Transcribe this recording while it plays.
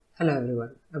Hello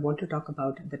everyone. I want to talk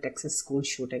about the Texas school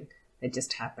shooting that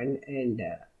just happened, and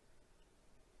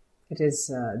it is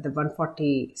the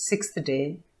 146th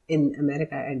day in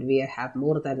America, and we have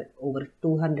more than over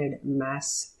 200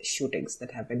 mass shootings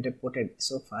that have been reported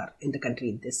so far in the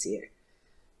country this year.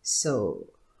 So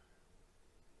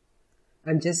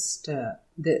I'm just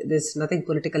there's nothing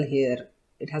political here.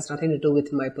 It has nothing to do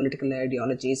with my political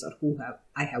ideologies or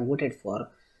I have voted for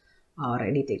or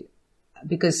anything,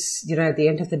 because at the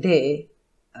end of the day,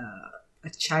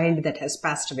 a child that has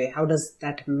passed away, how does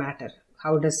that matter?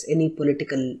 How does any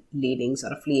political leanings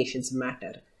or affiliations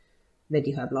matter when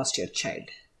you have lost your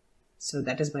child? So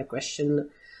that is my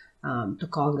question to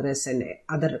Congress and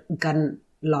other gun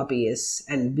lobbyists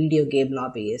and video game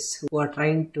lobbyists who are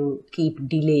trying to keep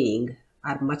delaying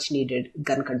our much needed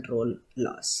gun control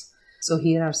laws. So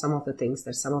here are some of the things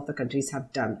that some of the countries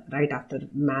have done right after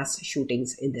mass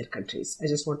shootings in their countries. I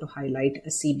just want to highlight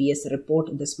a CBS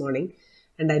report this morning,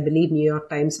 and I believe New York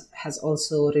Times has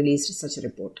also released such a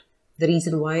report. The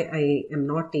reason why I am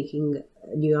not taking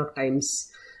New York Times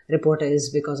report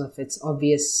is because of its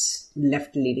obvious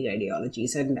left-leaning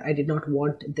ideologies, and I did not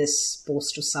want this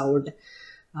post to sound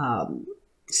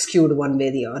skewed one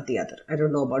way or the other. I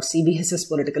don't know about CBS's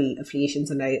political affiliations,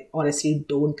 and I honestly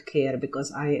don't care, because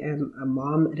I am a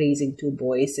mom raising two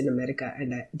boys in America,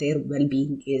 and their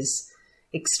well-being is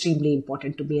extremely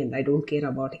important to me, and I don't care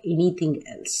about anything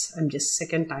else. I'm just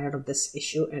sick and tired of this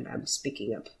issue, and I'm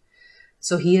speaking up.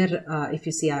 So here, if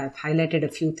you see, I've highlighted a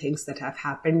few things that have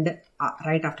happened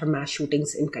right after mass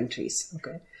shootings in countries.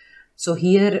 Okay, so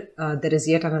here there is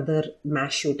yet another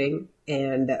mass shooting,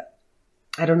 and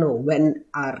I don't know when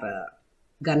our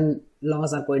gun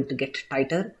laws are going to get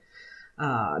tighter,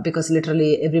 because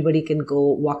literally everybody can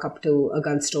go walk up to a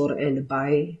gun store and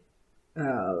buy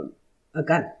a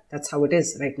gun. That's how it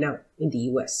is right now in the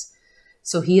US.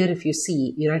 So here, if you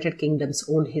see United Kingdom's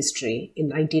own history, in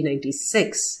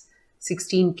 1996,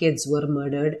 16 kids were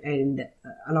murdered, and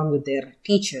along with their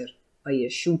teacher, by a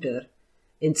shooter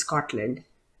in Scotland.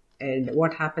 And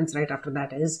what happens right after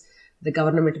that is the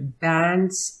government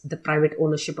bans the private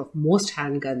ownership of most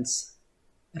handguns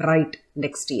right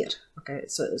next year. Okay,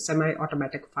 so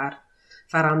semi-automatic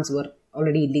firearms were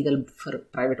already illegal for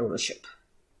private ownership.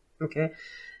 Okay,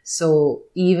 so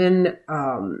even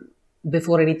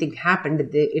before anything happened,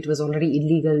 it was already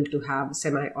illegal to have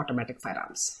semi-automatic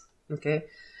firearms. Okay,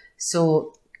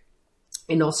 so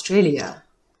in Australia,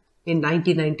 in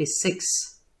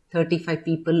 1996, 35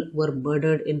 people were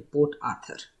murdered in Port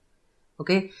Arthur.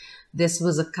 Okay, this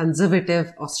was a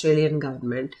conservative Australian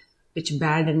government which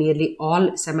banned nearly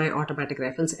all semi-automatic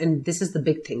rifles. And this is the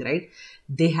big thing, right?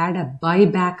 They had a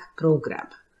buyback program.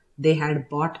 They had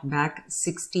bought back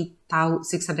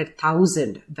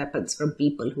 600,000 weapons from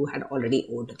people who had already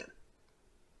owned them.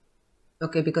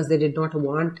 Okay, because they did not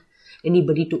want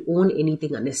anybody to own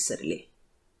anything unnecessarily.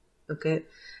 Okay,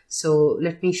 so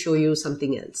let me show you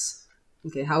something else.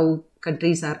 Okay, how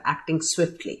countries are acting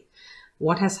swiftly.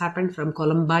 What has happened from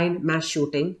Columbine mass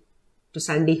shooting to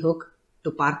Sandy Hook to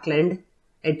Parkland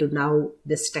and to now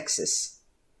this Texas.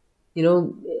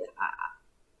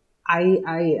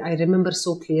 I remember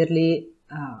so clearly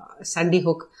Sandy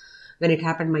Hook, when it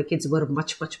happened, my kids were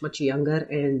much, much, much younger,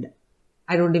 and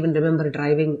I don't even remember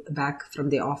driving back from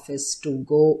the office to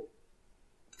go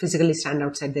physically stand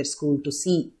outside their school to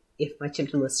see if my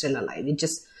children were still alive. It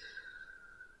just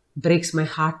breaks my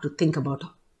heart to think about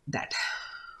that.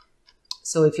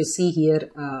 So if you see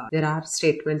here, there are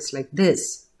statements like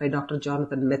this by Dr.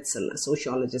 Jonathan Metzl, a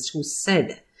sociologist, who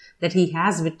said that he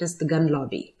has witnessed the gun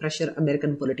lobby pressure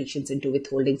American politicians into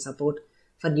withholding support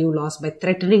for new laws by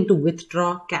threatening to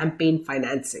withdraw campaign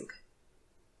financing.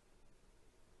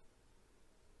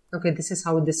 Okay, this is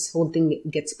how this whole thing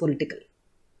gets political.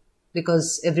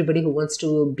 Because everybody who wants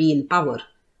to be in power,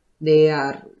 they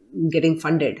are getting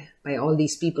funded by all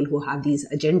these people who have these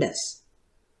agendas.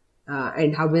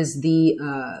 And how is the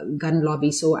gun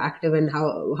lobby so active, and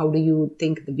how do you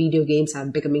think the video games are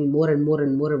becoming more and more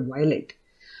and more violent?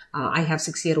 I have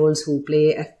 6-year-olds who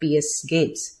play FPS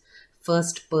games,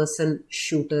 first-person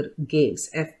shooter games,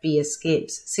 FPS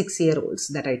games, 6-year-olds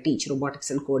that I teach robotics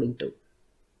and coding to.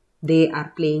 They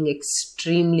are playing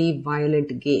extremely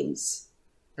violent games.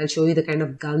 I'll show you the kind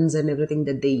of guns and everything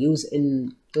that they use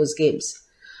in those games.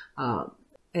 And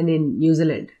in New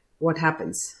Zealand, what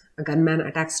happens? A gunman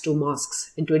attacks 2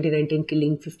 mosques in 2019,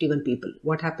 killing 51 people.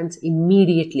 What happens?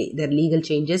 Immediately, there are legal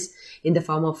changes in the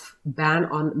form of ban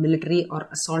on military or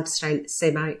assault-style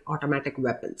semi-automatic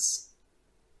weapons.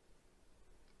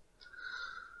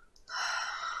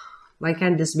 Why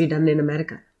can't this be done in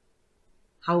America?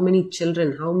 How many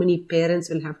children, how many parents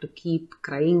will have to keep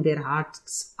crying their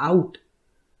hearts out?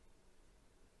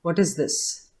 What is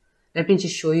this? Let me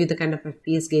just show you the kind of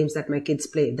FPS games that my kids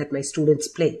play, that my students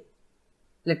play.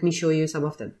 Let me show you some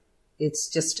of them. It's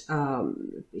just,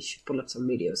 we should pull up some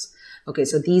videos. Okay,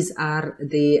 so these are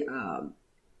the,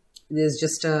 there's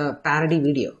just a parody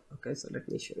video. Okay, so let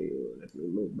me show you, let me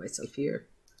move myself here.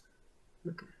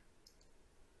 Okay.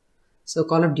 So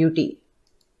Call of Duty,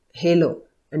 Halo,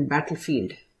 and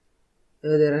Battlefield.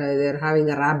 They're having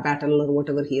a rap battle or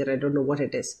whatever here. I don't know what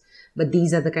it is. But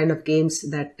these are the kind of games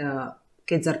that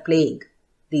kids are playing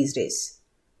these days.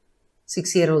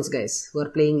 6-year-olds, guys, who are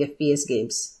playing FPS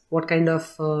games. What kind of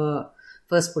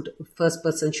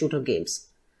first-person shooter games?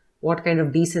 What kind of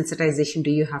desensitization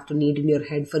do you have to need in your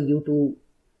head for you to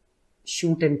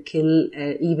shoot and kill,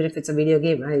 even if it's a video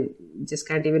game? I just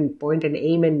can't even point and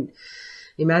aim and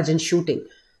imagine shooting.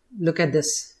 Look at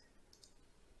this.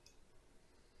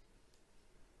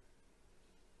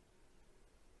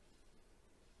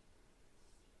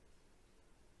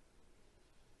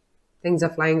 Things are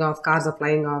flying off, cars are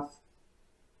flying off.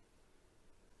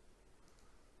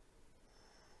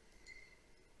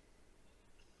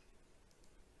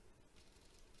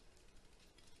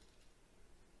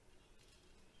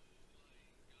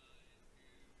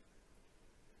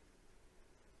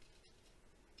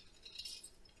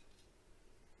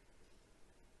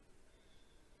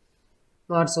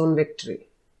 Warzone victory.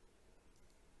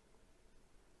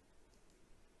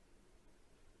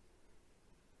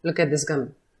 Look at this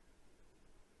gun.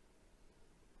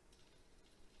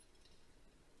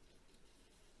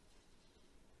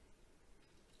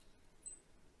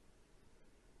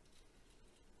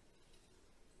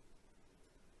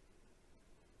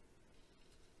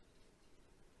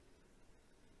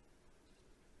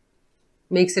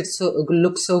 Makes it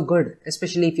look so good,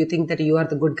 especially if you think that you are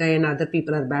the good guy and other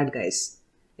people are bad guys.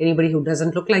 Anybody who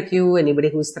doesn't look like you, anybody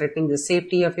who's threatening the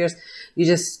safety of yours, you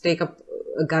just take up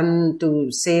a gun to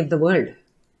save the world,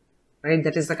 right?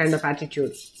 That is the kind of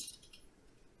attitude.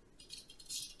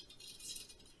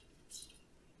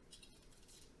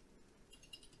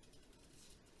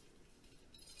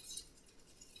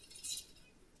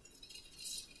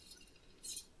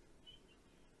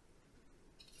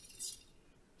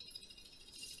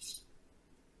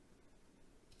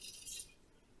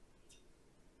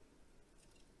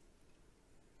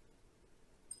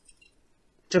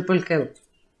 Triple kill.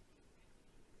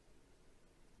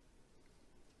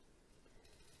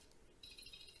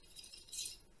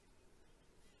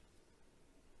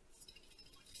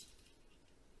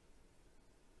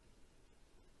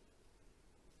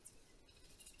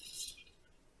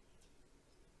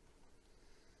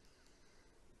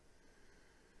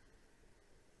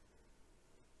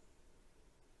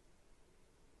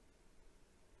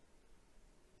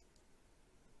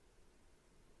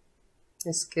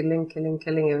 Just killing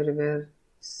everywhere.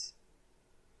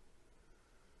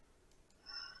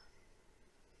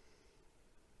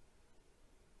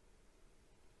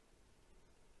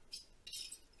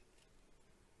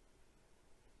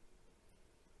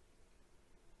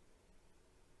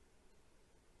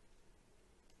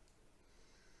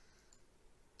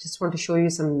 Just want to show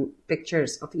you some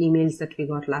pictures of emails that we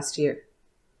got last year.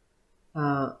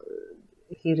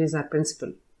 Here is our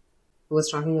principal who was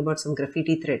talking about some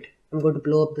graffiti threat. I'm going to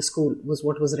blow up the school, was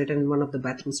what was written in one of the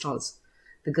bathroom stalls.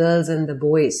 The girls and the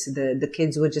boys, the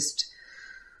kids were just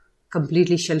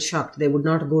completely shell-shocked. They would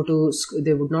not go to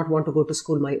they would not want to go to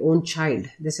school. My own child.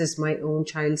 This is my own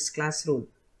child's classroom.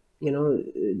 You know,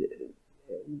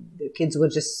 the kids were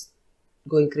just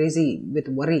going crazy with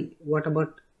worry. What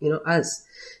about, us?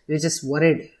 We're just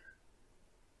worried.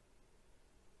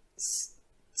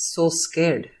 So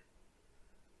scared.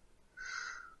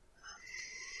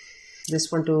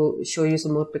 Just want to show you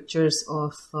some more pictures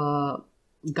of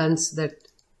guns that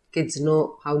kids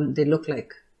know how they look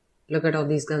like. Look at all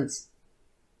these guns.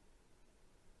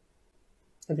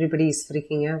 Everybody is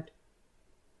freaking out.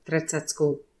 Threats at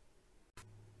school.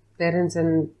 Parents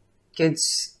and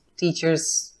kids,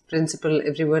 teachers, principal,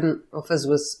 everyone of us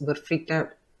were freaked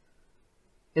out.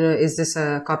 Is this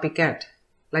a copycat?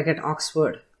 Like at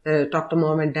Oxford, talk to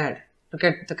mom and dad. Look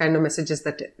at the kind of messages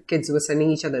that kids were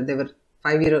sending each other. They were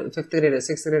 5th graders,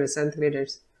 6th graders, 7th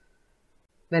graders.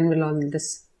 When will all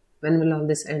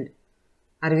this end?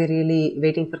 Are we really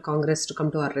waiting for Congress to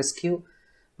come to our rescue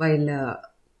while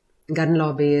gun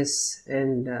lobbyists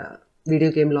and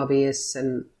video game lobbyists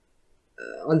and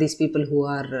all these people who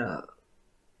are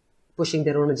pushing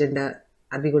their own agenda,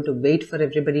 are we going to wait for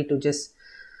everybody to just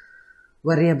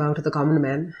worry about the common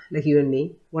man like you and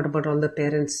me? What about all the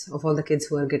parents of all the kids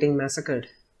who are getting massacred?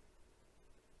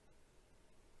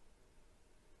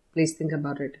 Please think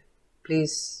about it.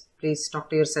 Please talk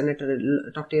to your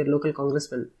senator, talk to your local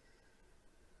congressman.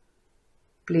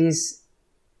 Please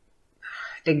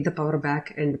take the power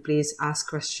back and please ask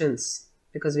questions,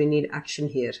 because we need action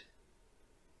here.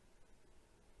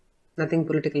 Nothing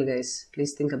political, guys.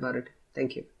 Please think about it.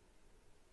 Thank you.